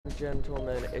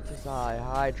gentlemen, it is I,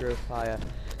 Hydrofire,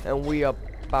 and we are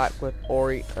back with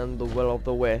Ori and the Will of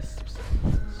the Wisps.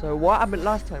 So what happened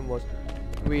last time was,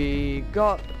 we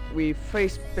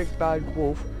faced Big Bad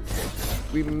Wolf,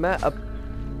 we met a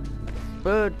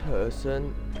bird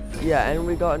person, yeah, and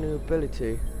we got a new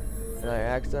ability, and I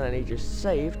accidentally just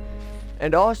saved,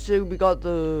 and also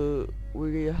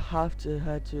we have to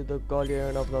head to the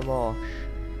Guardian of the Marsh.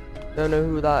 Don't know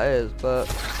who that is, but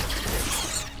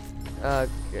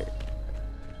okay.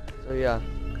 So yeah,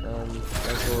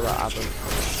 that's all that happened.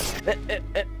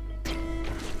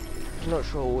 I'm not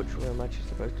sure which way I'm actually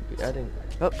supposed to be heading.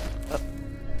 Up.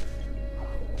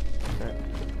 Okay.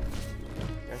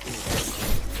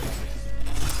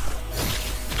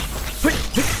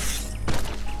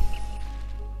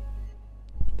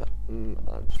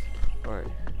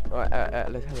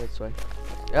 Alright, let's head this way.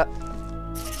 Yep.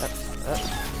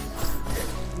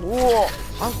 Whoa!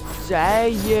 How dare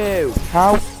you!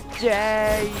 How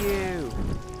dare you!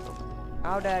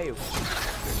 How dare you!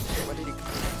 Where did he...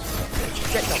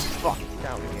 Get the fuck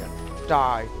down here!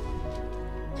 Die!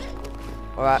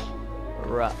 Alright.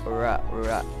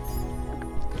 Alright.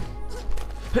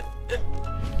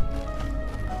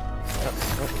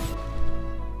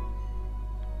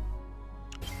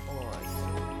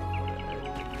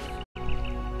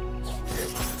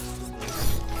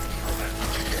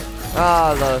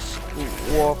 Ah, the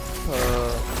squawker.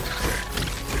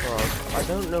 I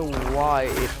don't know why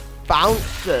it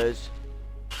bounces.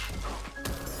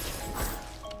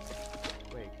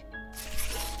 Wait.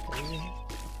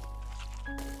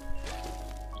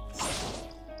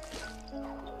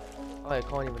 Oh, I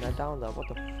can't even head down there. What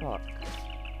the fuck?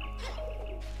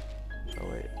 Oh,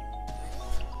 wait.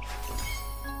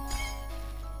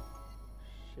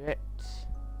 Shit.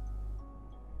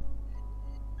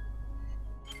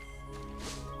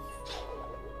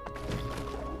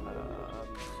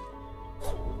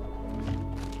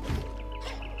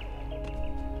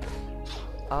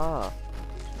 Ah.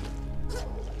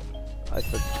 I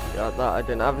forgot that I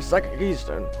didn't have a second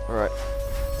keystone. Alright.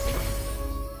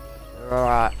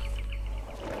 Alright.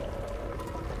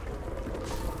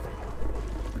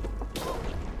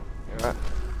 Alright.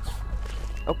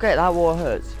 Okay, that war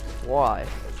hurts. Why?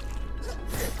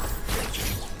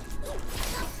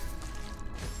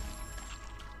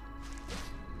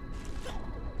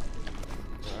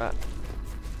 Alright.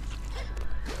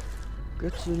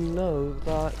 Good to know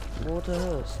that water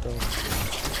hurts though.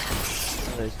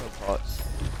 There's no pots.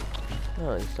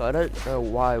 No, so I don't know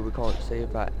why we can't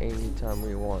save that anytime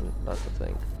we want. That's the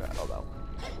thing.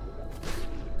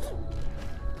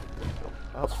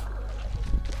 Up.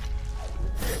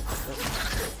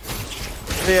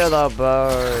 Feel the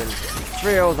burn.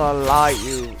 Feel the light,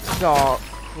 you dark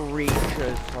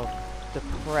creatures of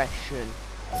depression.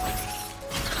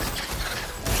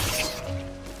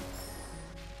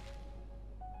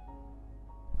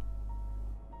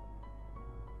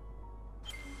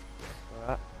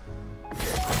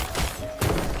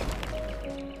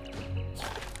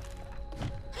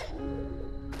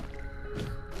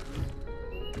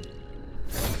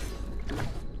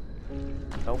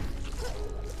 Nope.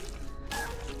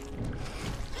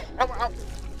 Ow.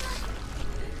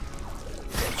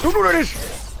 Don't do this!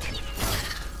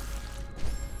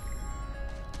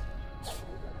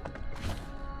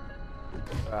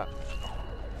 Right.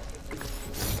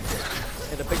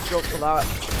 Hit a big joke for that.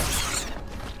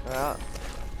 Right.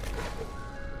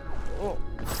 Oh.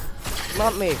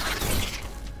 Not me.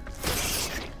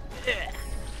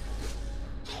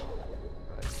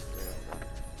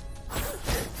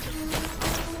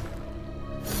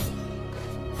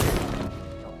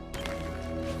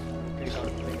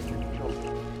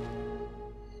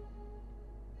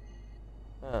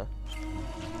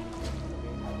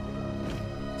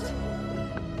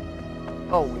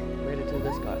 Oh, we made it to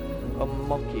this guy. A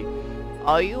monkey.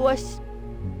 Are you a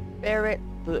spirit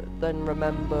that then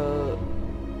remember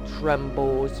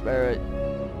Tremble spirit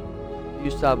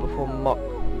you said before Mock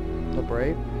the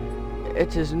Brave?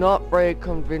 It is not very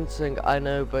convincing, I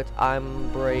know, but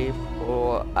I'm brave,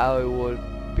 or I would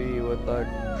be with a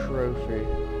trophy.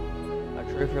 A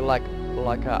trophy like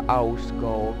a owl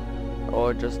skull,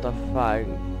 or just a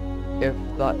fang, if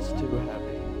that's too heavy.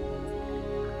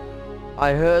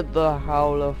 I heard the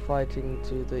howler fighting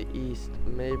to the east.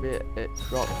 Maybe it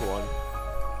dropped one.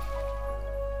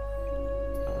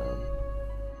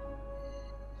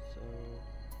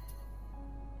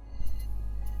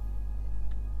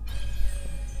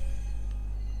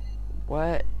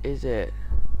 Where is it?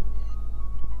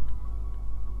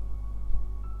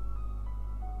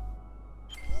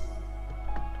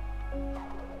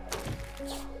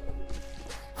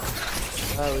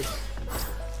 Oh,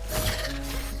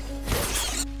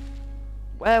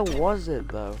 Where was it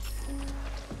though?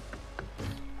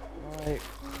 Right.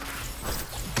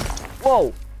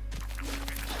 Whoa!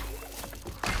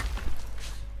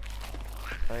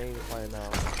 I need to find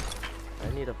out.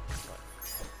 I need a.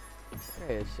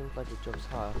 Okay, it seems like it jumps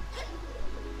higher.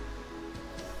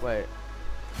 Wait.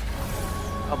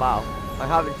 Oh wow. I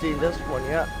haven't seen this one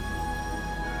yet.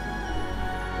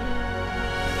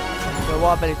 So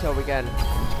what ability again?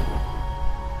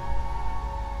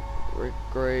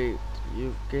 Great.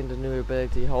 You've gained a new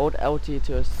ability. Hold LT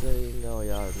to assign. Oh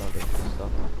yeah, another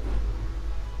stuff.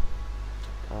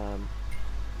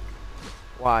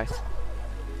 Why?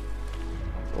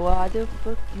 Why the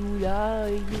fuck you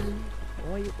lying?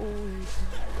 Why you always?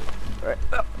 Right.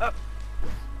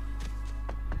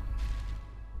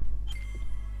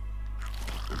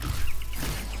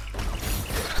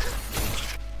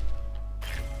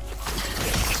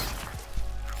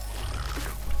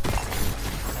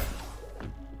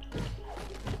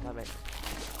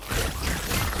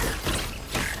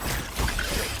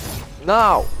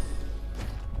 No!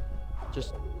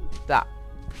 Just that.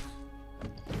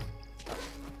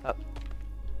 Up.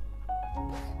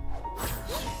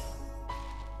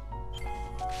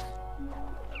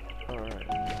 Alright.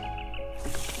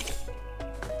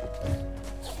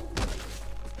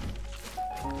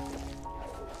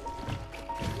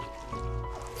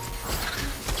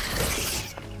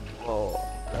 Oh,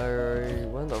 I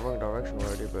went the wrong direction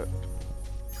already, but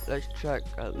let's check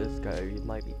out this guy. He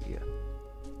might be here.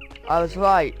 I was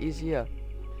right, he's here.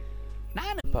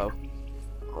 Lupo.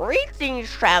 Greetings,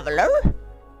 traveler.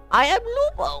 I am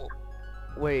Lupo.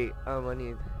 Wait, I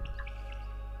need.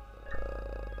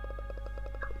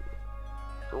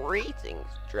 Greetings,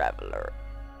 traveler.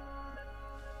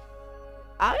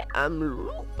 I am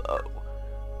Lupo,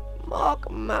 Mark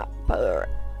Mapper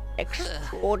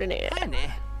extraordinaire.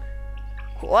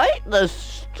 Quite the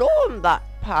storm that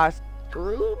passed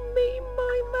through me.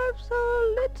 My maps are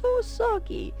a little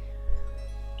soggy,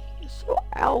 so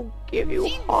I'll give you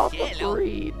half a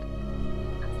breed.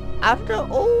 After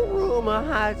all rumor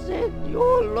has it,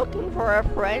 you're looking for a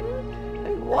friend,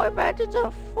 and what better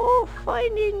to for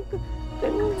finding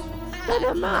things than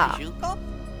a map?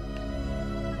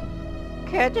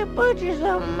 Care to purchase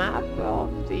a map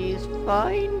of these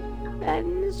fine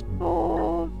pens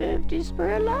for 50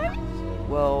 spirit lives?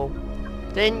 Well,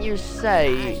 didn't you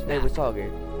say they were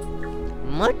talking?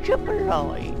 Much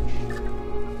obliged.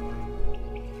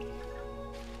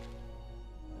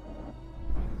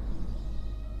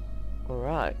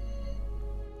 Alright.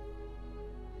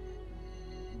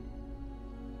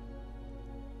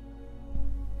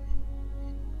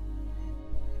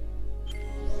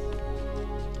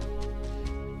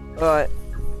 Alright.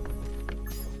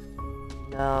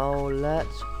 Now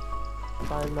let's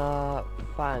find a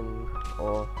fang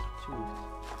or tooth.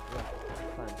 Yeah,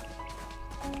 fang.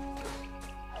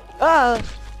 Ah!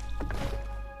 Let's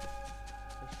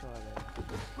try that.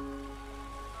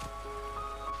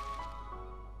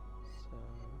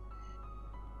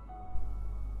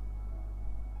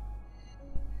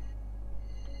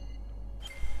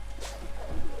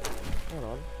 Hold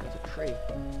on, there's a tree.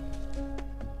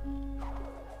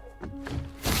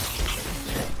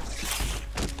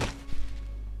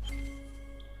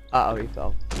 Uh oh, he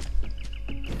fell.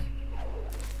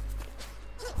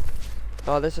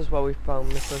 Oh, this is where we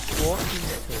found Mr.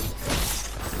 Swartington.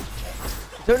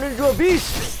 Turned into a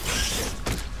beast!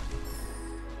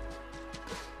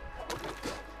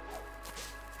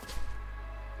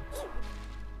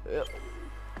 Yep.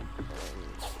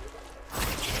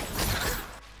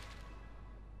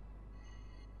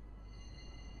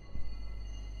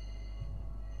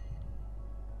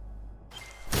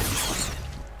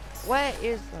 Where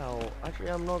is that?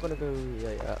 Actually, I'm not gonna go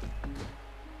here yet.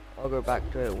 I'll go back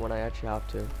to it when I actually have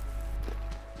to.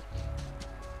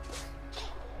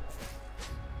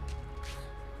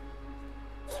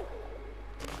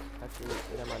 Actually,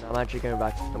 never mind, I'm actually going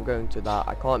back. I'm going to that.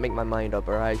 I can't make my mind up,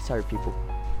 alright? Sorry, people.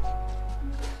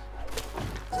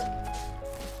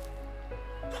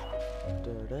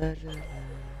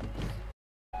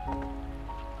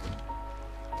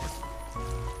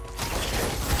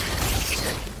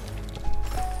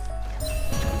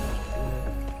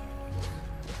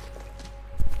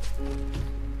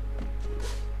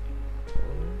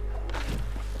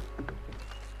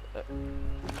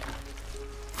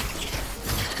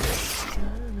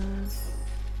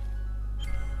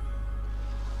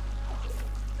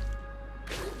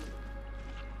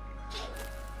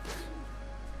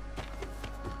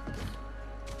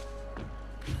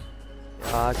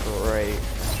 Ah, great.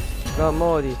 Got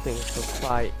more of these things to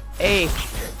fight. Hey!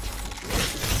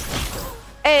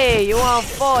 Hey, you wanna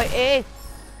fight, eh?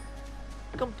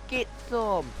 come get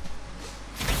some.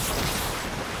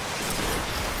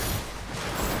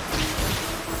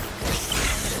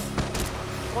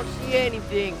 Don't see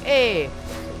anything. Hey!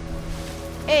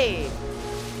 Hey!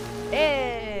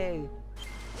 Hey!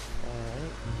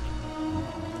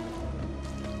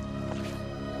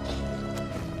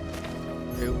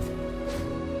 Two.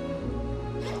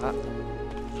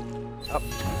 Up.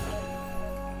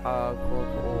 Go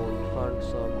on, find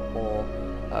some more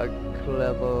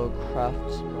clever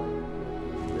craftsman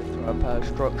to repair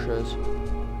structures.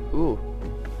 Ooh.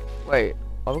 Wait,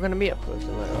 are we gonna meet up for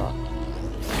something like that?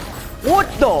 What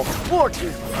the fuck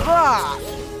is that?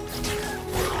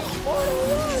 What are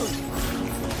those?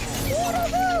 What are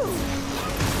those?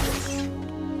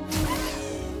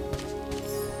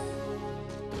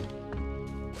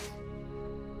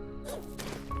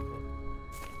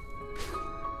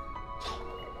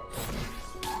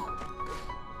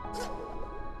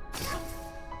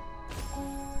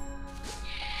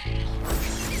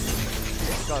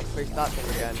 Gotta face that thing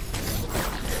again.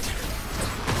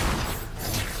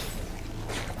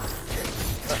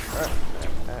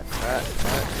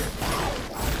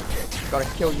 Gotta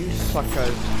kill you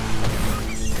suckers.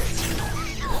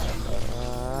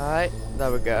 Alright,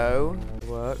 there we go.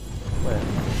 Work. Where?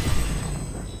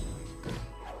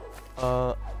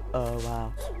 Oh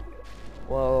wow.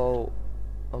 Well,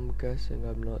 I'm guessing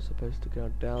I'm not supposed to go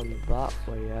down that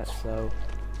way yet, so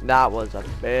that was a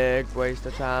big waste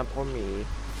of time for me.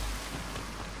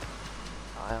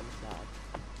 I am sad.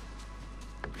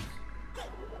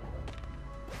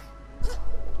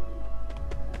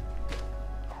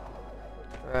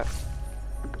 Right.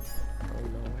 Oh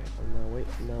no wait, oh no wait,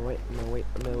 no wait, no wait,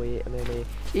 no wait, no wait.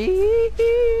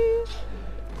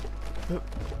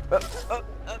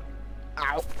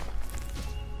 Ow.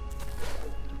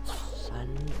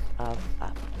 Son of a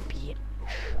bitch.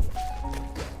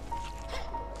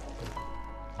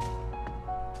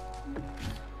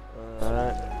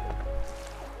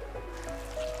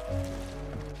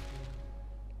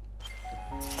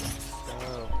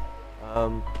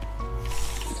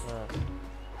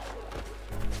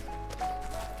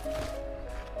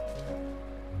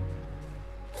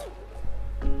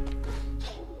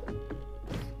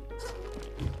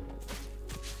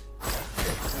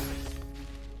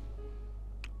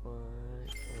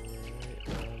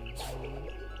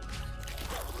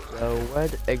 So where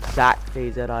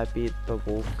exactly did I beat the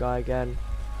wolf guy again?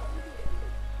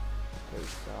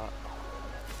 Where's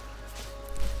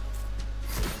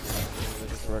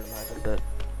that?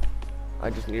 I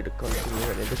just need to continue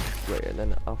it in this way and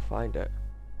then I'll find it.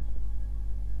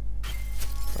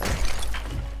 Right.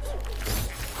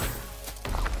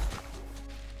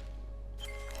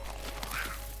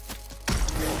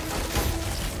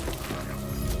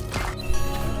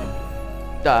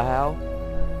 The hell?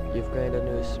 You've gained a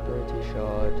new spirity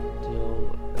shard.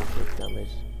 Deal big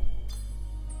damage.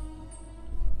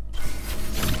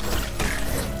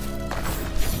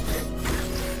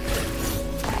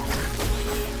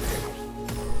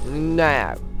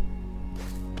 Now.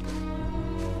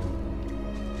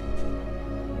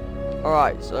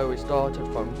 Alright, so we started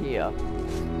from here.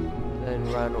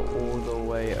 Then ran all the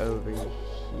way over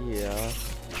here.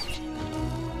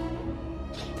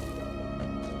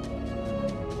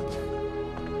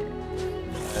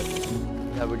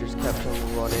 That we just kept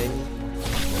on running.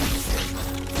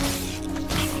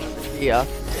 Over here.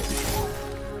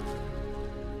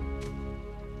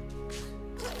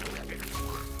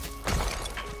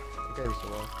 Okay, so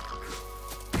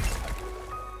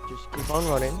just keep on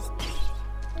running.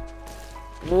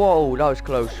 Whoa, that was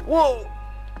close. Whoa!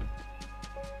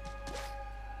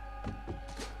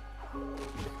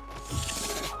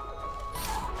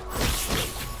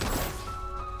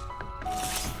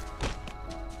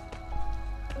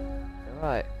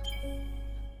 Right,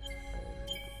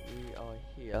 we are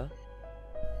here.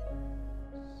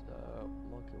 So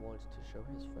Monkey wants to show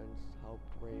his friends how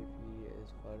brave he is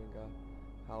fighting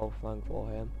a Howlfang for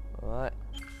him. Alright.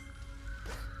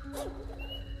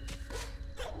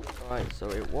 Alright, so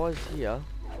it was here.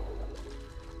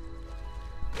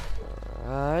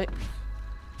 Alright.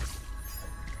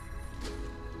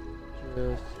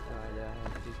 Just kinda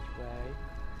head this way.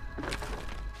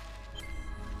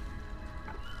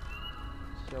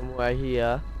 Somewhere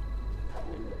here,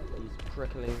 in these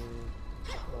prickling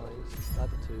lines,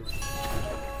 latitude.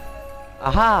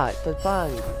 Aha! It's the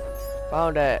fang!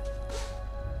 Found it!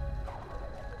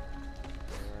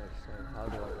 Alright, so how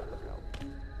do I look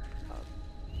out?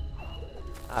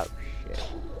 Oh shit.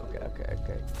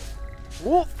 Okay.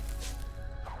 Whoop!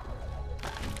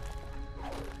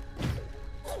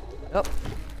 Up.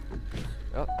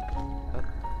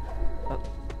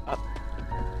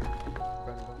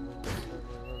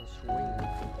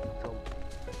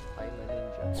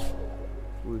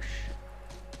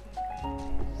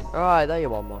 Alright, there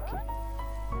you are, Monkey.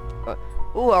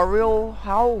 Oh, a real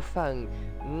Howfang.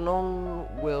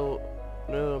 None will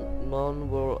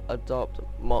adopt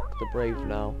Mock the Brave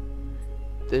now.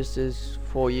 This is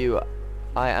for you.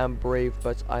 I am brave,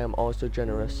 but I am also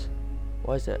generous.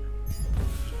 What is it?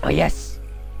 Oh, yes!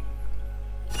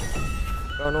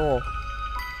 Oh, no.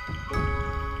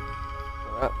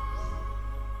 Alright.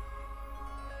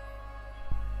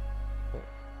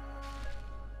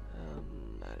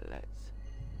 Let's...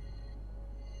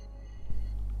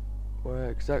 Where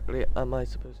exactly am I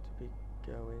supposed to be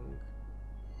going?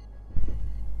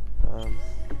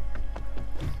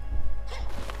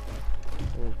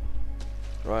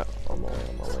 Right, on my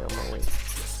way.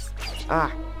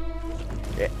 Ah!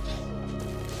 Shit.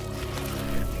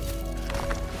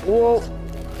 Whoa!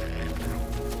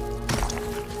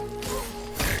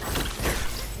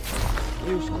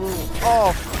 You screw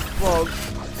off, bugs!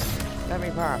 Let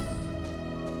me pass.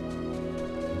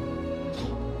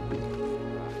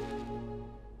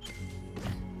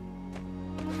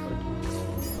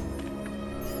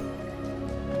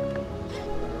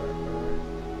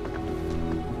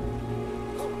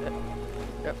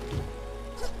 Yep.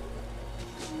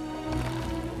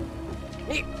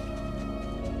 Hey.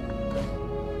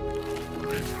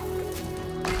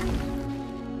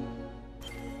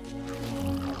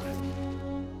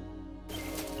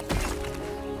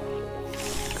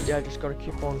 Yeah, I just gotta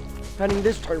keep on heading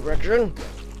this direction,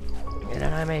 and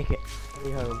then I make it.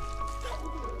 Be home.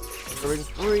 Going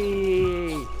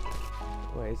free.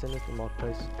 Wait, is anything more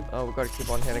place? Oh, we gotta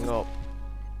keep on heading up.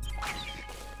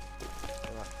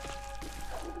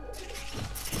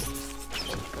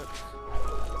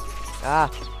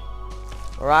 Ah!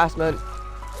 Harassment!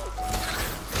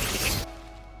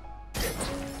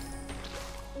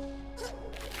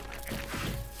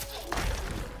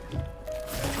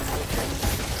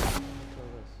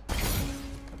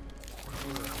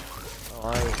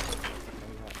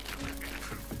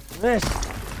 Miss!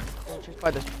 I'm chased by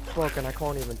this bug and I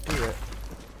can't even do it.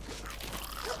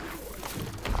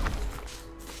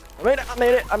 I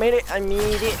made it!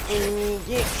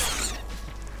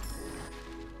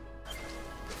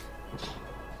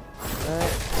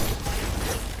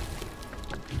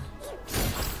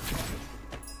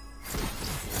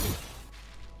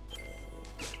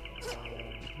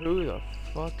 Who the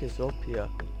fuck is up here?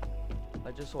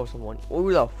 I just saw someone.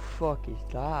 Who the fuck is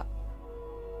that?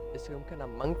 Is some kind of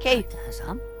monkey?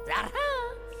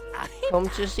 Come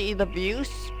to see the view?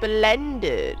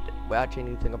 Splendid. We actually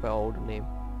need to think about our old name.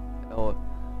 Oh,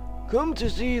 come to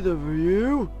see the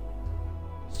view?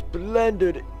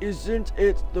 Splendid, isn't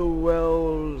it the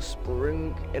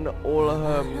wellspring in all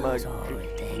her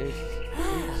magnificence?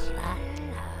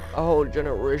 A whole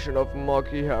generation of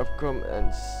monkey have come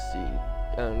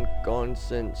and gone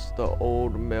since the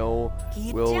old mill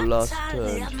will last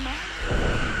turned.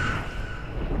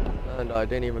 And I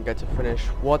didn't even get to finish.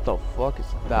 What the fuck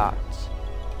is that?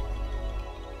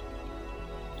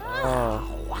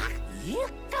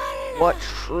 What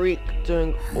shriek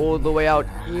doing all the way out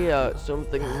here?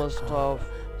 Something must have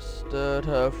stirred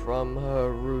her from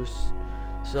her roost.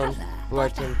 Some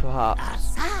threaten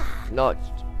perhaps. Not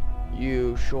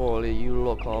you, surely. You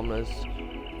look harmless.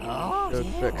 Should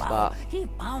fix that.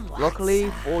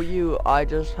 Luckily for you, I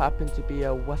just happen to be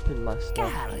a weapon master.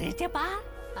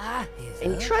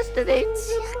 Interested in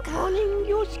honing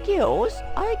your skills?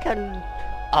 I can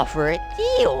offer a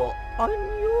deal on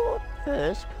your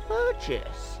first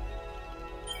purchase.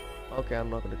 Okay, I'm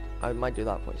not gonna. I might do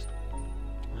that first.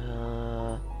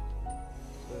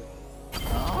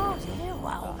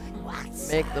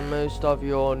 Make the most of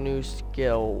your new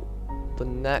skill. The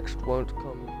next won't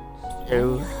come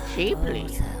so cheaply.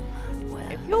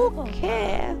 If you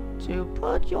care to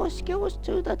put your skills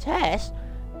to the test,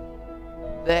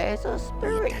 there's a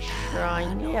spirit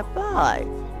shrine nearby.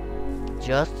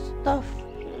 Just the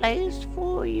place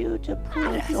for you to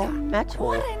prove your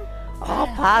mettle. Our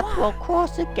path will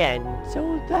cross again,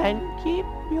 so then keep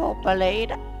your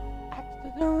blade at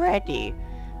the ready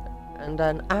and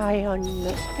an eye on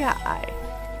the sky.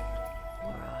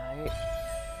 Right.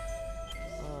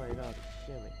 Oh, you gotta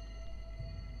shimmy.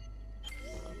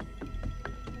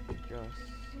 Just...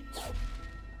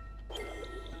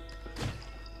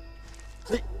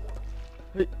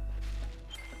 Hey.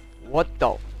 What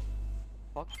the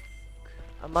fuck?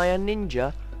 Am I a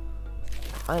ninja?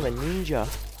 I'm a ninja.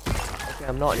 Okay,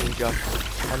 I'm not a ninja.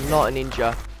 I'm not a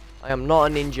ninja. I am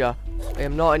not a ninja. I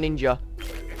am not a ninja.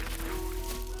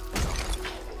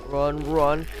 Run,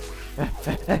 run.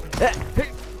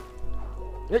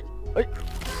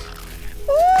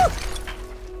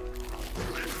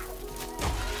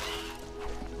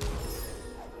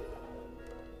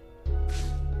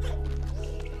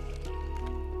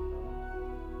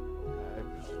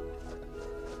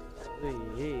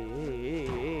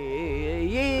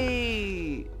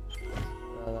 Yee!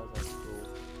 Oh, that's cool.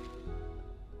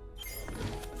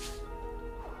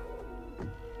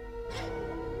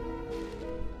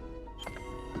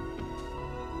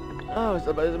 Oh, it's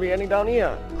supposed to be ending down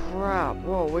here. Crap.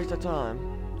 Whoa, waste of time.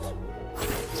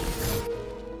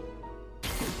 I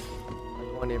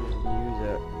can't even use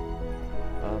it.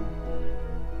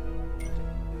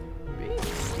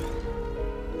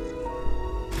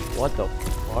 What the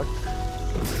fuck?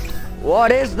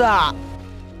 What is that?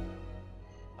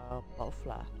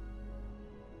 Butterfly.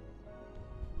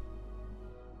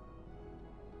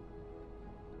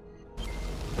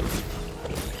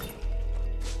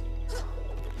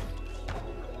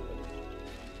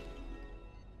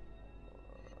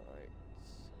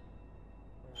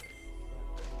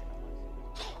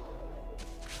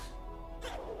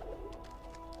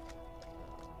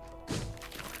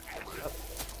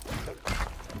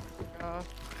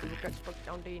 We get stuck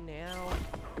down there now.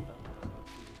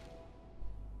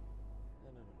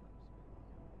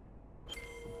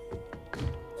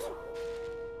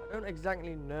 I don't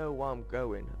exactly know where I'm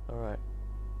going. Alright.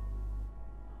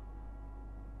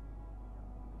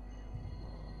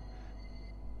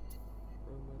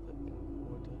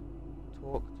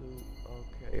 Talk to.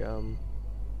 Okay,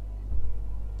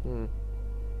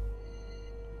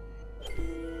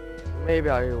 maybe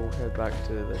I will head back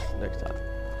to this next time.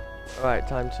 Alright,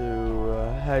 time to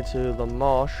head to the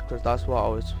marsh, because that's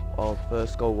what our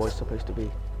first goal was supposed to be.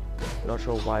 Not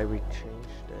sure why we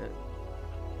changed it.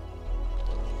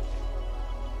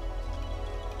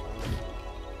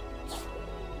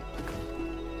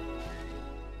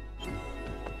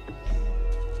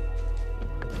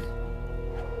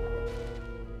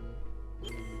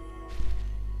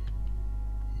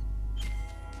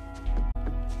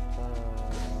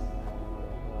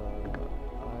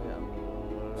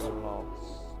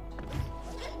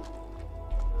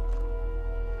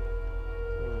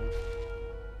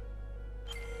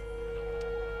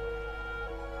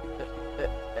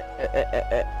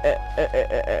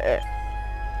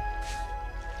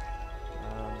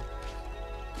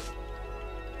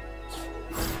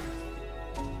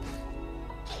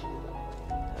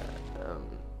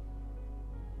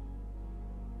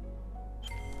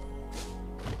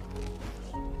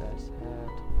 Let's head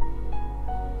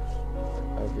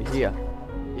over here.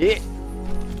 Yeah.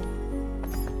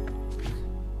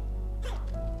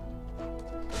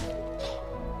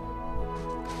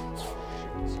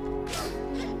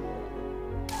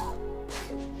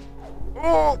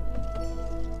 Oh!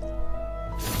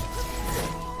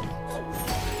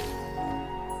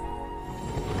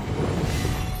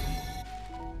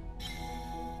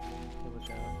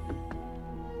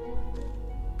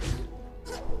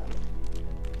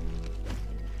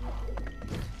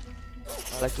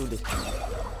 Let's do this.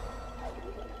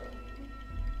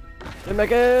 Let's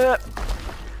make it!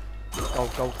 Go,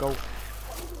 go, go.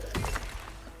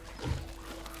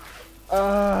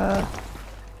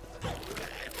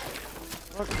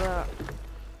 What's that?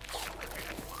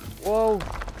 Whoa!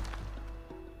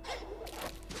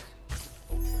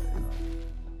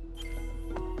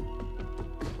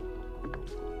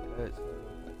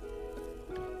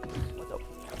 What's up?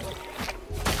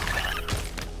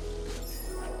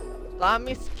 That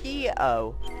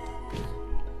mosquito!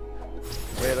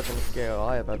 Weird looking mosquito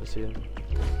I have ever seen.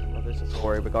 Oh, this is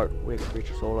horrible. We got weird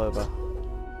creatures all over.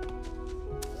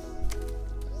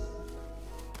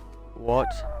 What?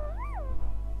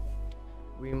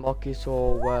 We monkey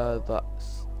saw where that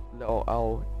little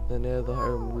owl near the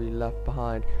home we left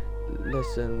behind.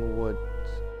 Listen, woods,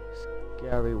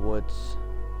 scary woods.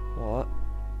 What?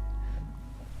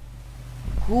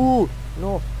 Cool.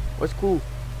 No, what's cool?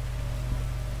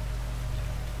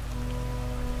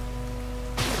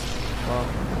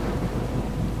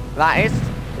 That is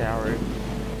scary.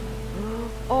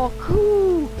 Oh,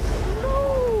 cool.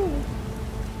 No.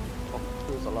 Oh,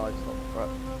 who's alive? Stop. Right.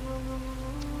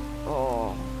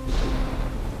 Oh.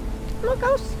 Look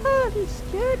how sad and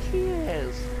scared she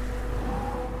is.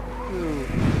 Ooh.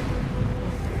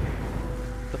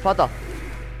 The feather.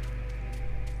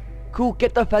 Cool,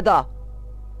 get the feather.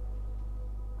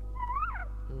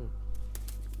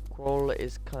 Crawl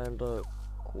is kinda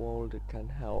cold, it can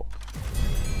help.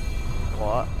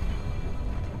 What?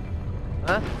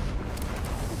 Huh?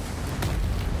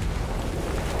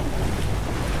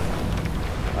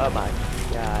 Oh my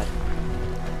god.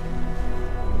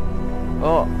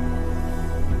 Oh.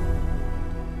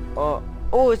 Oh.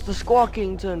 Oh, it's the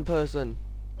Squawkington person.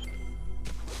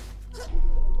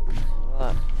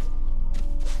 Right.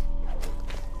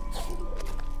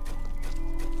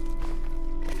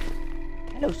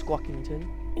 Hello, Squawkington.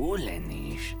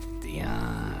 Ulenish.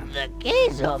 The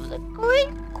gaze of the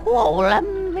great quoll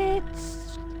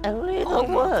amidst a little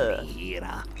word.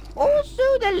 Also,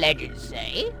 the legends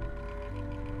say.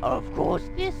 Of course,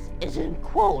 this isn't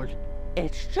quoll.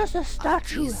 It's just a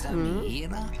statue.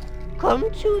 Come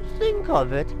to think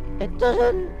of it, it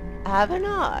doesn't have an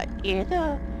eye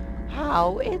either.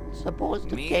 How it's supposed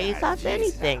to gaze at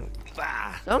anything?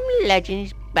 Some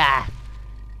legends, bah.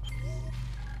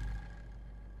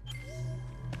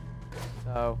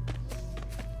 So,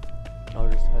 I'll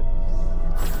just head.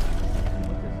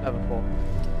 What's this lever for?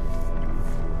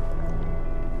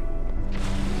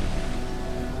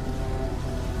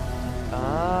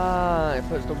 Ah, it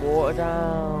puts the water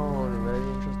down. Very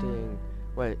interesting.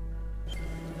 Wait.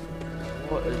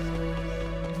 What is...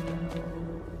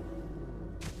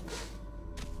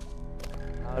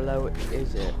 How low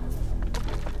is it?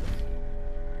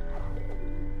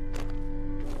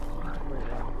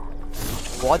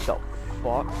 What the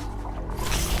fuck?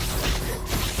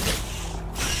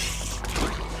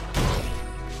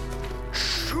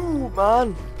 Shoot,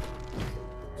 man!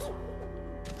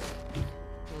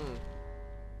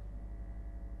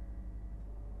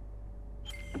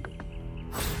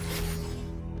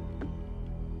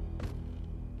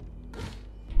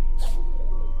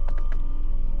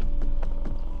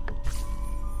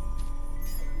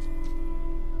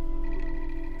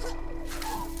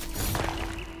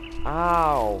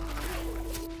 Ow!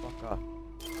 Fucker.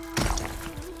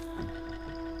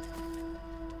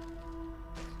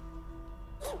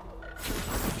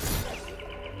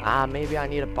 Ah, maybe I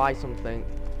need to buy something.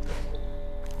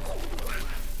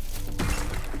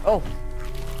 Oh!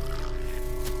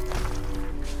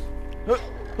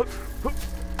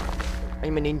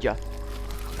 I'm a ninja.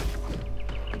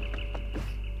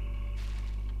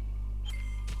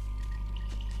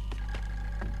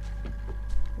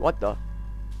 What the?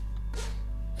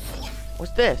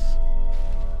 What's this?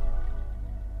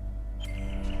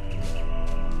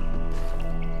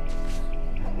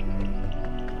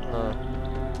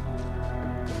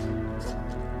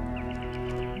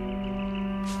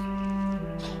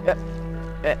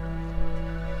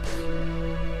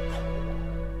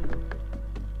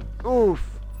 Oof.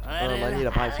 I need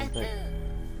to buy something.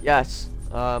 Yes.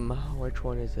 Which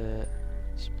one is it?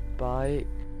 Spike,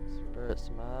 Spirit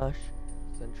Smash,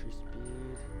 Sentry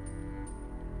Speed.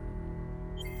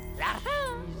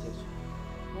 Jesus.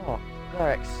 What?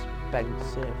 They're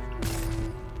expensive.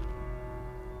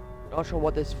 Not sure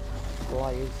what this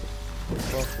fly is.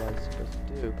 This butterfly is supposed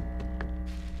to do.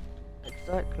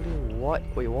 Exactly what?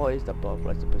 Wait, what is that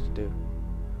butterfly supposed to do?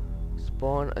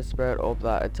 Spawn a spirit orb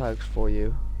that attacks for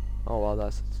you. Oh wow,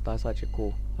 that's actually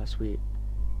cool. That's sweet.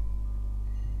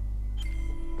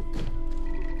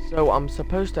 So I'm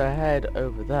supposed to head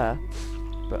over there,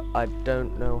 but I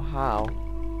don't know how.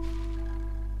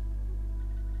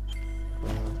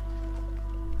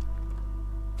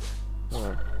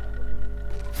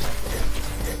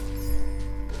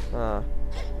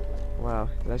 Wow,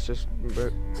 let's just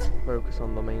focus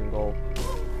on the main goal.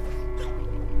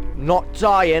 Not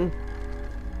dying!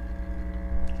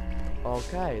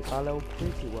 Okay, it's our little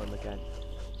pretty worm again.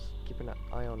 Just keeping an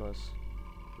eye on us.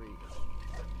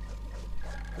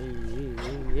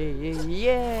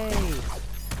 Yay!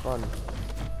 Fun.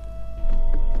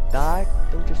 Die?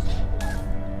 Don't just...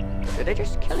 Did it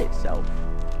just kill itself?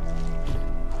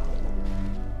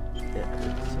 It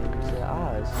seems it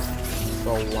has.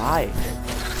 But why?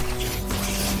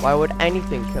 Why would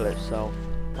anything kill itself?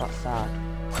 That's sad.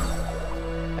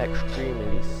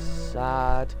 Extremely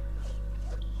sad.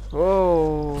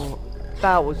 Whoa,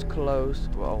 that was close.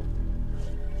 Well,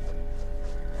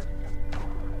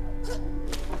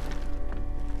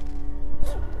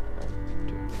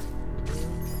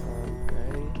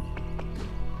 okay.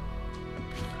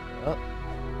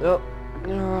 Oh,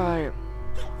 alright.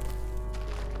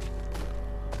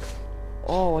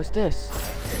 Oh, what's this?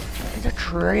 It's a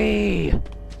tree.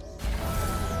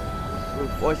 Ooh,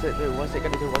 what's it do? What's it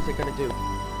gonna do? What's it gonna do?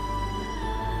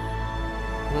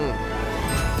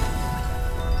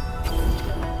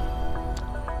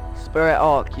 Spirit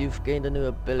Arc, you've gained a new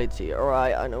ability.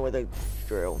 Alright, I know where the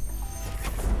drill.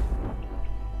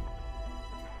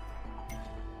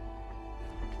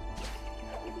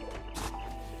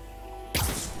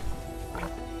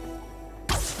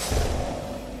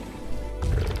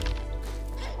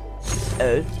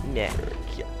 Oh, neck.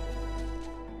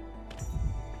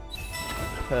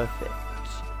 Perfect.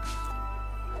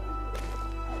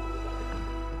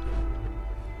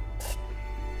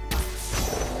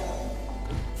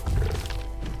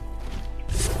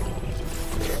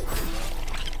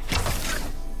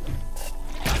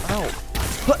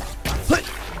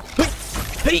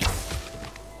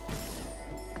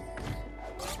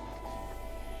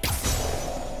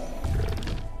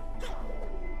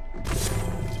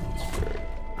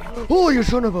 You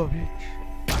son of a bitch!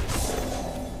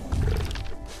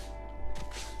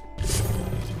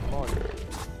 Come on.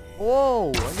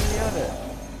 Whoa! I nearly had it.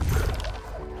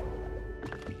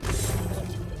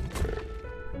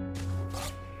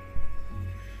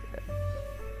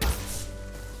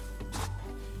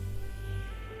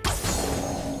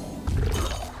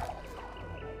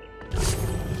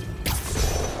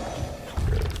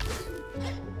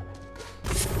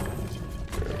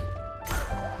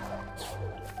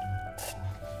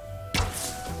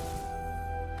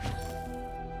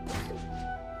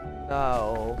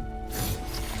 No.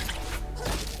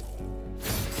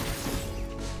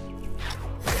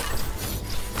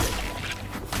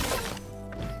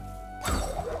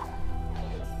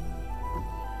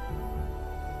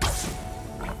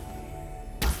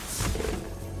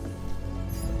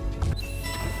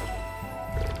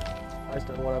 I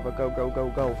still whatever. Go, go, go,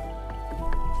 go.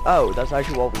 Oh, that's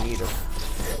actually what we needed.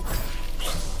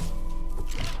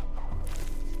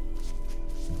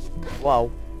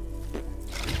 Wow.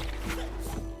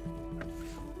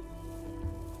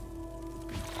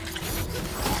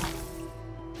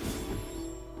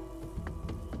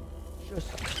 Just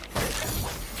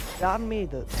stab me,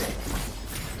 the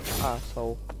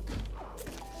asshole.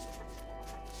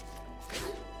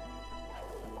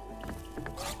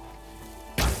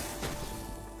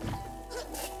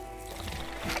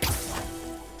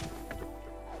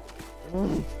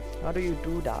 How do you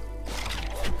do that?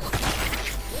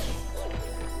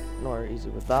 Not easy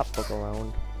with that bug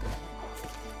around.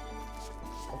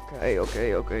 Okay,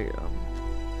 okay, okay.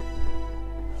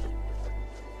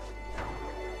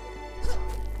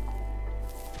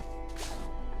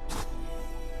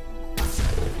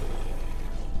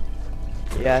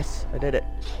 Yes, I did it.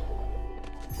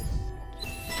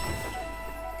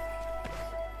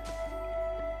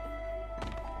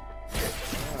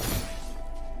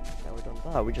 Now we've done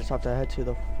that. We just have to head to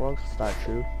the frog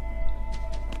statue.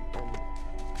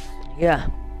 Yeah.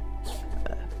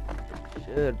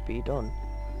 Should be done.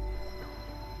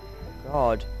 Oh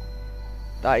God.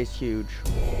 That is huge.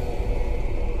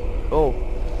 Oh.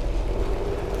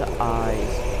 The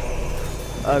eyes.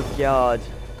 Oh God.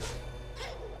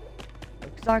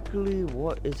 Exactly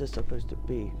what is it supposed to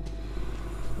be?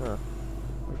 Huh.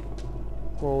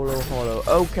 Hollow.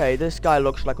 Okay, this guy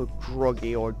looks like a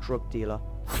druggie or drug dealer.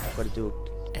 I've got to do a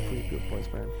pretty good voice,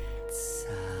 man.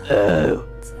 Oh,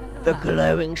 the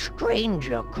glowing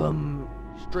stranger come.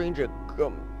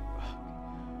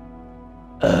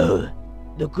 Oh,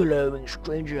 the glowing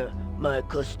stranger, my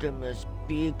customers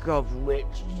speak of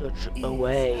which such a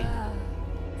way.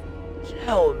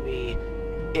 Tell me,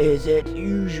 is it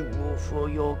usual for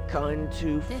your kind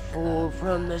to fall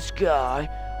from the sky?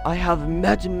 I have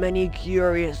met many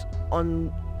curious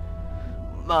on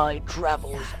my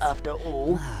travels after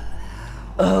all.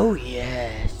 Oh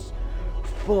yes,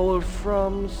 fall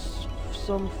from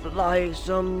some fly,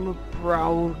 some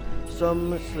prowl,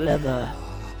 some slither.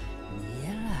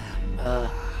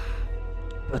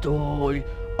 But all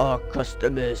are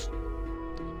customers.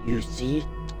 You see,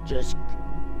 just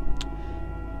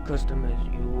customers.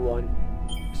 You want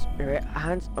spirit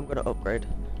hands? I'm gonna upgrade.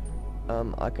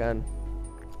 I can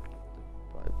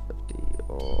 550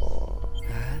 or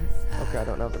okay. I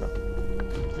don't have enough.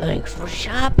 Thanks for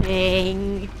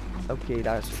shopping. Okay,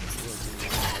 that's.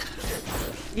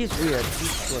 He's weird.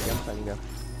 He's weird. I'm telling you.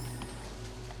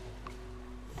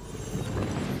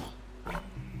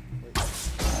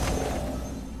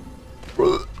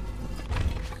 Look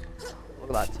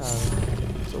at that town.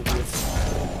 So weird.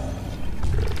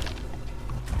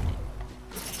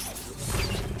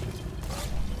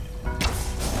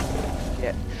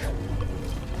 Yeah.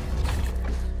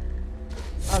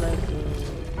 Hello.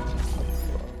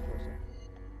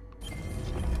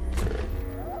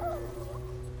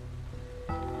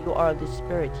 You are the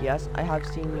spirit, yes? I have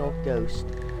seen your ghost.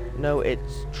 No,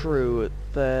 it's true.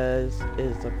 There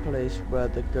is a place where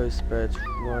the ghost spirits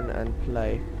run and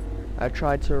play. I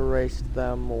tried to erase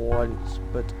them once,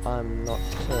 but I'm not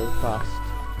so fast.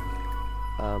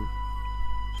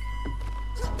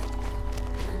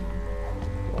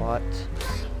 What?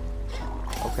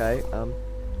 Okay, Uh-oh.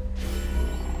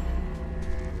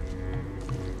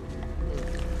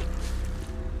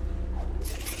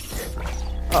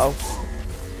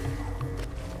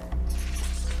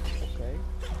 Okay.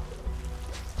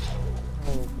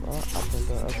 Oh,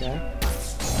 okay.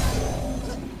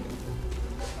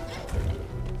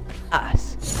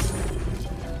 Ass.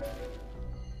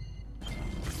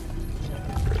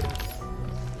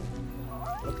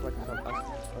 Looks like some ass.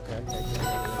 Okay.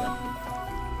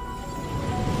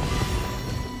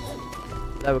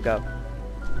 There we go.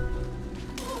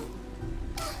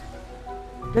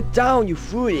 Get down, you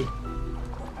fool!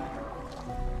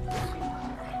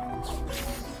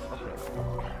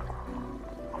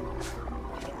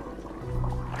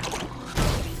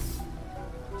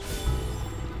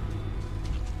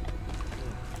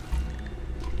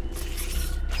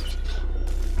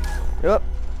 Yep.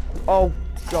 Oh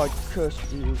God, curse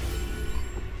you.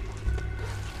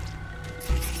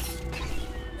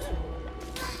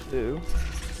 Two.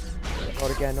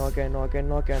 Not again, not again, not again,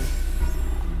 not again.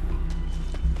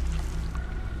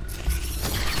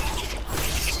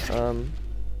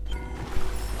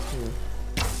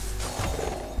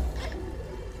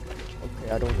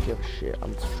 Okay, I don't give a shit.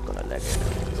 I'm just gonna leg it.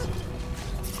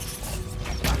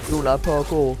 Do that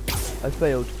parkour. I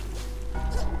failed.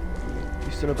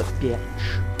 You son of a bitch.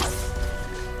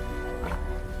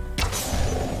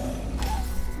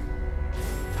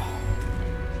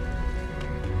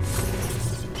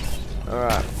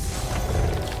 Alright.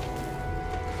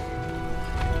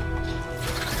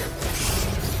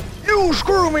 You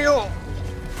screw me up!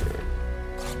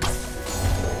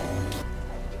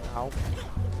 Ow.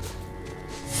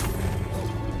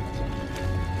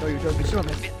 No, you don't be son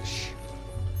of a bitch.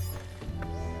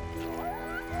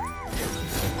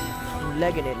 I'm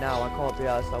legging it now, I can't be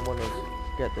asked, I wanna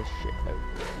get this shit out.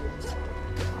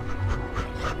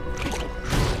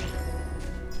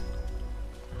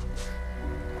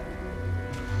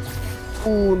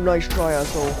 Ooh, nice try,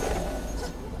 asshole.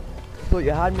 Thought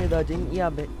you had me there, didn't ya,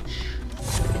 bitch?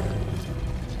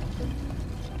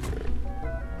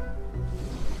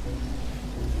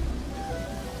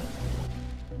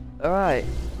 Alright.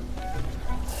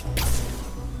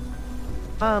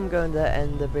 I'm going to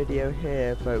end the video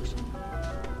here, folks.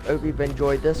 Hope you've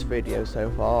enjoyed this video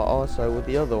so far, also with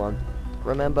the other one.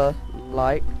 Remember,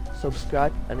 like,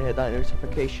 subscribe, and hit that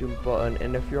notification button.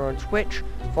 And if you're on Twitch,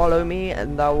 follow me,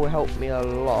 and that will help me a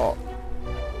lot.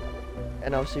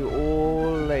 And I'll see you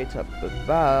all later.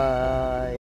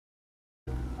 Bye-bye.